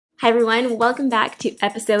Hi everyone, welcome back to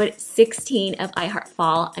episode 16 of iHeart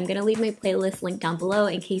Fall. I'm going to leave my playlist link down below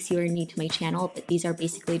in case you are new to my channel, but these are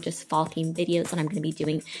basically just fall themed videos that I'm going to be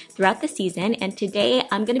doing throughout the season. And today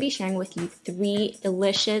I'm going to be sharing with you 3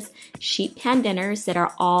 delicious sheet pan dinners that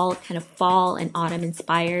are all kind of fall and autumn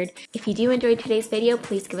inspired. If you do enjoy today's video,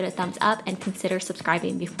 please give it a thumbs up and consider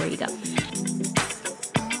subscribing before you go.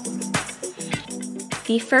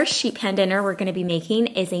 The first sheet pan dinner we're going to be making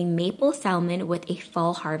is a maple salmon with a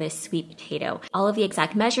fall harvest sweet potato. All of the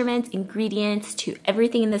exact measurements, ingredients to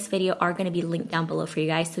everything in this video are going to be linked down below for you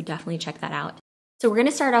guys, so definitely check that out. So we're going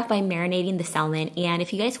to start off by marinating the salmon, and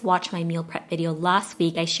if you guys watched my meal prep video last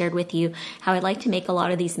week, I shared with you how I like to make a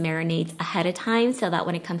lot of these marinades ahead of time so that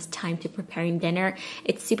when it comes time to preparing dinner,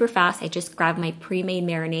 it's super fast. I just grab my pre-made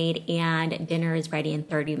marinade and dinner is ready in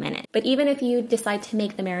 30 minutes. But even if you decide to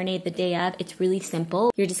make the marinade the day of, it's really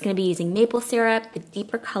simple. You're just going to be using maple syrup, the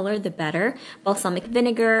deeper color the better, balsamic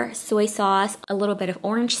vinegar, soy sauce, a little bit of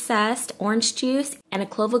orange zest, orange juice, and a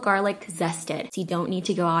clove of garlic zested. So you don't need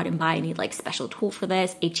to go out and buy any like special tool for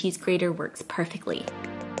this. A cheese grater works perfectly.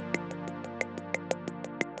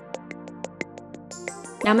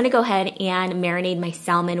 Now I'm going to go ahead and marinate my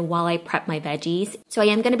salmon while I prep my veggies. So I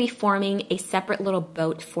am going to be forming a separate little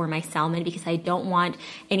boat for my salmon because I don't want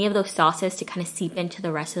any of those sauces to kind of seep into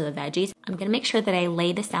the rest of the veggies. I'm going to make sure that I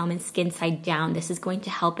lay the salmon skin side down. This is going to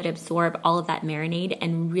help it absorb all of that marinade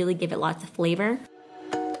and really give it lots of flavor.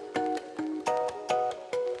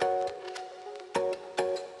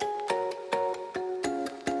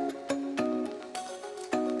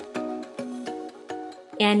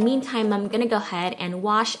 And meantime, I'm gonna go ahead and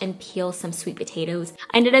wash and peel some sweet potatoes.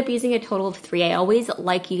 I ended up using a total of 3. I always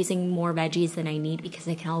like using more veggies than I need because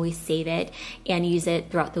I can always save it and use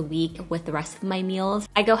it throughout the week with the rest of my meals.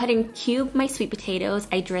 I go ahead and cube my sweet potatoes.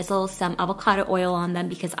 I drizzle some avocado oil on them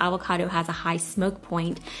because avocado has a high smoke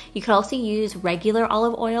point. You could also use regular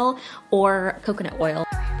olive oil or coconut oil.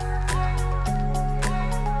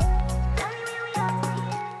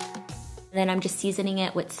 Then I'm just seasoning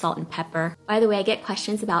it with salt and pepper. By the way, I get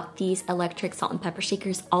questions about these electric salt and pepper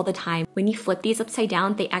shakers all the time. When you flip these upside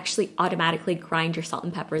down, they actually automatically grind your salt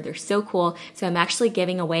and pepper. They're so cool. So I'm actually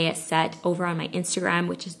giving away a set over on my Instagram,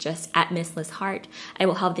 which is just at MissLizHeart. I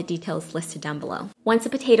will have the details listed down below. Once the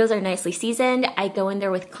potatoes are nicely seasoned, I go in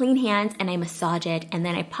there with clean hands and I massage it. And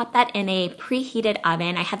then I pop that in a preheated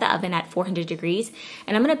oven. I have the oven at 400 degrees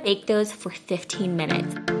and I'm gonna bake those for 15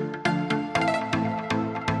 minutes.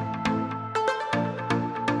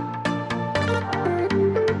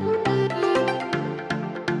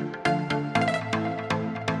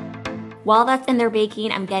 While that's in there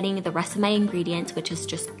baking, I'm getting the rest of my ingredients, which is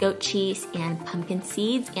just goat cheese and pumpkin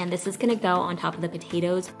seeds, and this is gonna go on top of the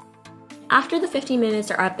potatoes. After the 15 minutes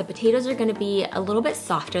are up, the potatoes are gonna be a little bit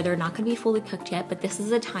softer. They're not gonna be fully cooked yet, but this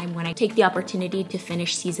is a time when I take the opportunity to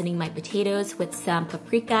finish seasoning my potatoes with some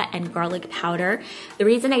paprika and garlic powder. The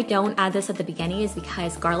reason I don't add this at the beginning is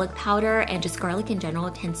because garlic powder and just garlic in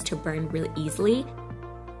general tends to burn really easily.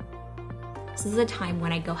 This is a time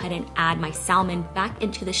when I go ahead and add my salmon back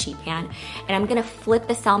into the sheet pan, and I'm gonna flip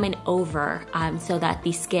the salmon over so that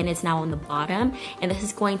the skin is now on the bottom, and this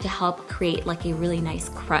is going to help create like a really nice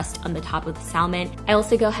crust on the top of the salmon. I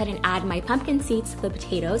also go ahead and add my pumpkin seeds to the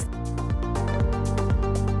potatoes.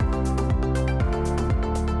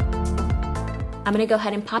 I'm gonna go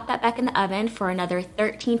ahead and pop that back in the oven for another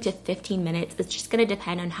 13 to 15 minutes. It's just gonna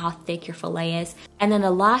depend on how thick your fillet is. And then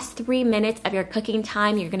the last 3 minutes of your cooking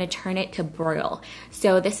time, you're gonna turn it to broil.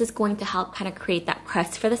 So this is going to help kind of create that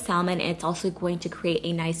crust for the salmon, and it's also going to create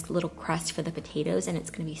a nice little crust for the potatoes, and it's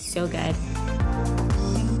gonna be so good.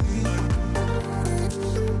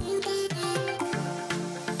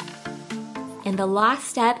 And the last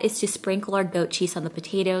step is to sprinkle our goat cheese on the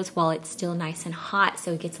potatoes while it's still nice and hot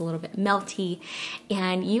so it gets a little bit melty,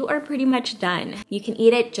 and you are pretty much done. You can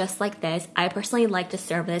eat it just like this. I personally like to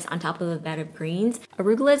serve this on top of a bed of greens.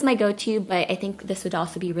 Arugula is my go-to, but I think this would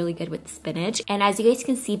also be really good with spinach. And as you guys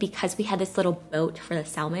can see, because we had this little boat for the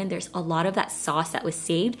salmon, there's a lot of that sauce that was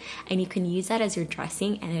saved, and you can use that as your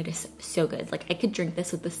dressing, and it is so good. Like, I could drink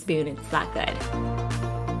this with a spoon, it's that good.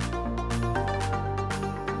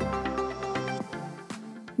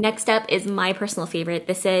 Next up is my personal favorite.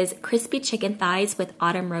 This is crispy chicken thighs with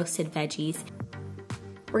autumn roasted veggies.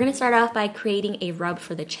 We're gonna start off by creating a rub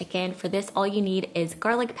for the chicken. For this, all you need is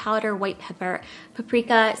garlic powder, white pepper,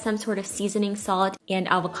 paprika, some sort of seasoning salt, and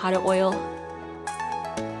avocado oil.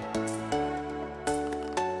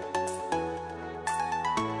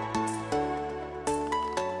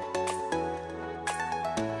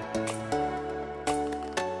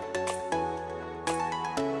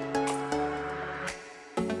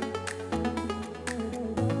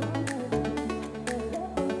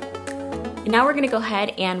 Now we're gonna go ahead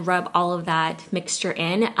and rub all of that mixture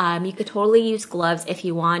in. You could totally use gloves if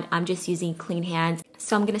you want. I'm just using clean hands.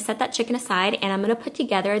 So I'm gonna set that chicken aside and I'm gonna put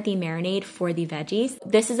together the marinade for the veggies.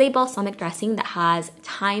 This is a balsamic dressing that has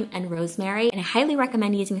thyme and rosemary, and I highly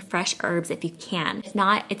recommend using fresh herbs if you can. If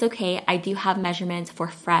not, it's okay. I do have measurements for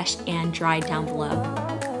fresh and dried down below.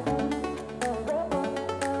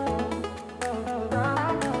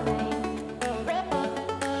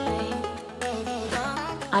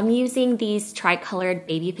 I'm using these tri-colored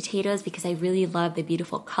baby potatoes because I really love the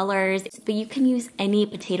beautiful colors, but you can use any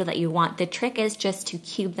potato that you want. The trick is just to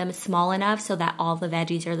cube them small enough so that all the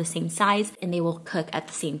veggies are the same size and they will cook at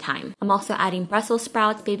the same time. I'm also adding Brussels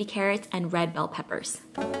sprouts, baby carrots, and red bell peppers.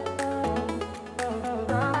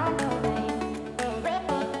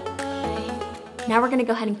 Now we're gonna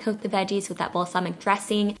go ahead and coat the veggies with that balsamic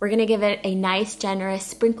dressing. We're gonna give it a nice generous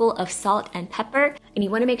sprinkle of salt and pepper, and you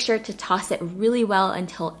wanna make sure to toss it really well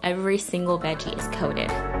until every single veggie is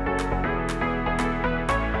coated.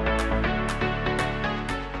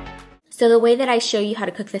 So the way that I show you how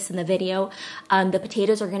to cook this in the video, the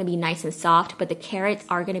potatoes are gonna be nice and soft, but the carrots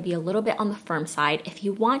are gonna be a little bit on the firm side. If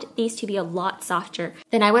you want these to be a lot softer,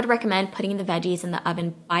 then I would recommend putting the veggies in the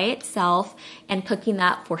oven by itself and cooking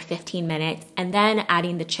that for 15 minutes and then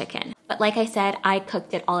adding the chicken. But like I said, I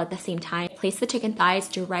cooked it all at the same time. Place the chicken thighs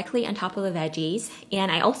directly on top of the veggies.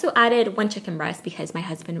 And I also added 1 chicken breast because my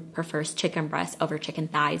husband prefers chicken breast over chicken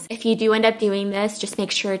thighs. If you do end up doing this, just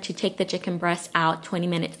make sure to take the chicken breast out 20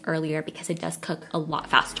 minutes earlier because it does cook a lot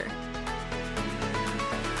faster.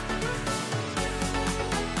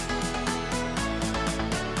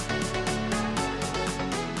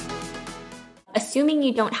 Assuming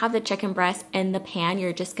you don't have the chicken breast in the pan,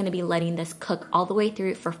 you're just gonna be letting this cook all the way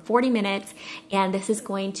through for 40 minutes. And this is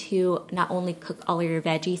going to not only cook all of your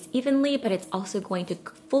veggies evenly, but it's also going to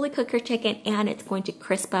fully cook your chicken and it's going to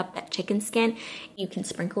crisp up that chicken skin. You can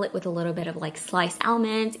sprinkle it with a little bit of like sliced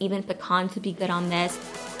almonds, even pecans would be good on this.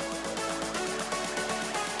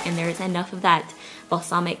 And there's enough of that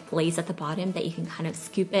balsamic glaze at the bottom that you can kind of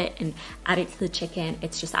scoop it and add it to the chicken.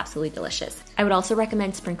 It's just absolutely delicious. I would also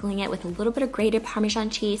recommend sprinkling it with a little bit of grated Parmesan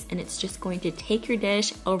cheese, and it's just going to take your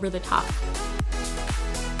dish over the top.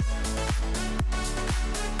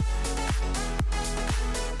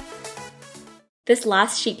 This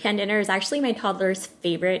last sheet pan dinner is actually my toddler's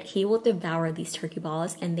favorite. He will devour these turkey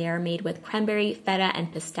balls, and they are made with cranberry, feta,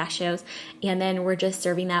 and pistachios. And then we're just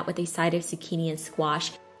serving that with a side of zucchini and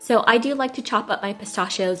squash. So I do like to chop up my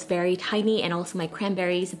pistachios very tiny and also my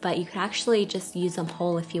cranberries, but you could actually just use them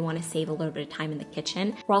whole if you want to save a little bit of time in the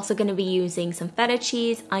kitchen. We're also going to be using some feta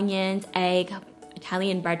cheese, onions, egg,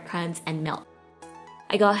 Italian breadcrumbs, and milk.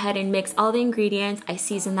 I go ahead and mix all the ingredients. I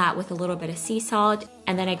season that with a little bit of sea salt,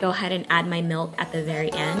 and then I go ahead and add my milk at the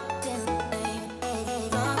very end.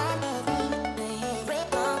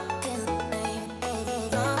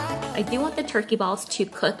 I do want the turkey balls to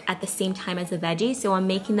cook at the same time as the veggies, so I'm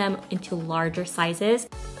making them into larger sizes.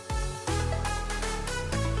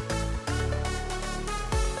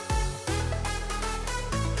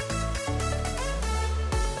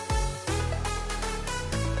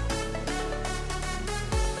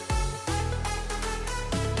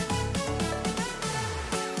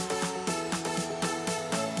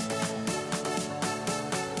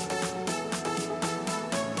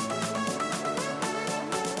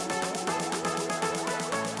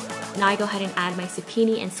 Now I go ahead and add my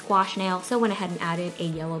zucchini and squash, and I also went ahead and added a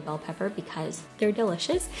yellow bell pepper because they're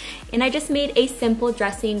delicious. And I just made a simple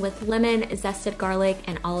dressing with lemon, zested garlic,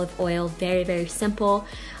 and olive oil. Very, very simple.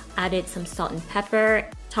 Added some salt and pepper,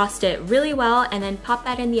 tossed it really well, and then popped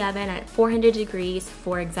that in the oven at 400 degrees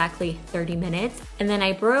for exactly 30 minutes. And then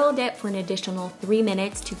I broiled it for an additional 3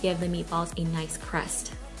 minutes to give the meatballs a nice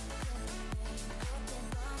crust.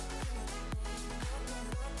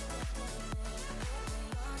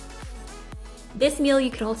 This meal you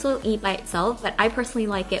could also eat by itself, but I personally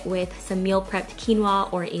like it with some meal prepped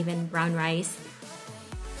quinoa or even brown rice.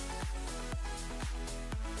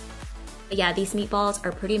 But yeah, these meatballs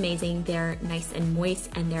are pretty amazing. They're nice and moist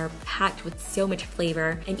and they're packed with so much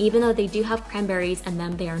flavor. And even though they do have cranberries in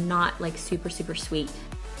them, they are not like super sweet.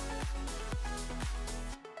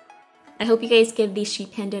 I hope you guys give these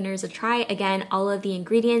sheet pan dinners a try. Again, all of the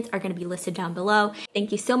ingredients are going to be listed down below.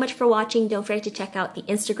 Thank you so much for watching. Don't forget to check out the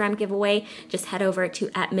Instagram giveaway. Just head over to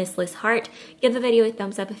 @MissLizHeart. Give the video a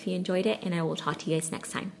thumbs up if you enjoyed it, and I will talk to you guys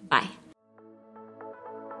next time. Bye.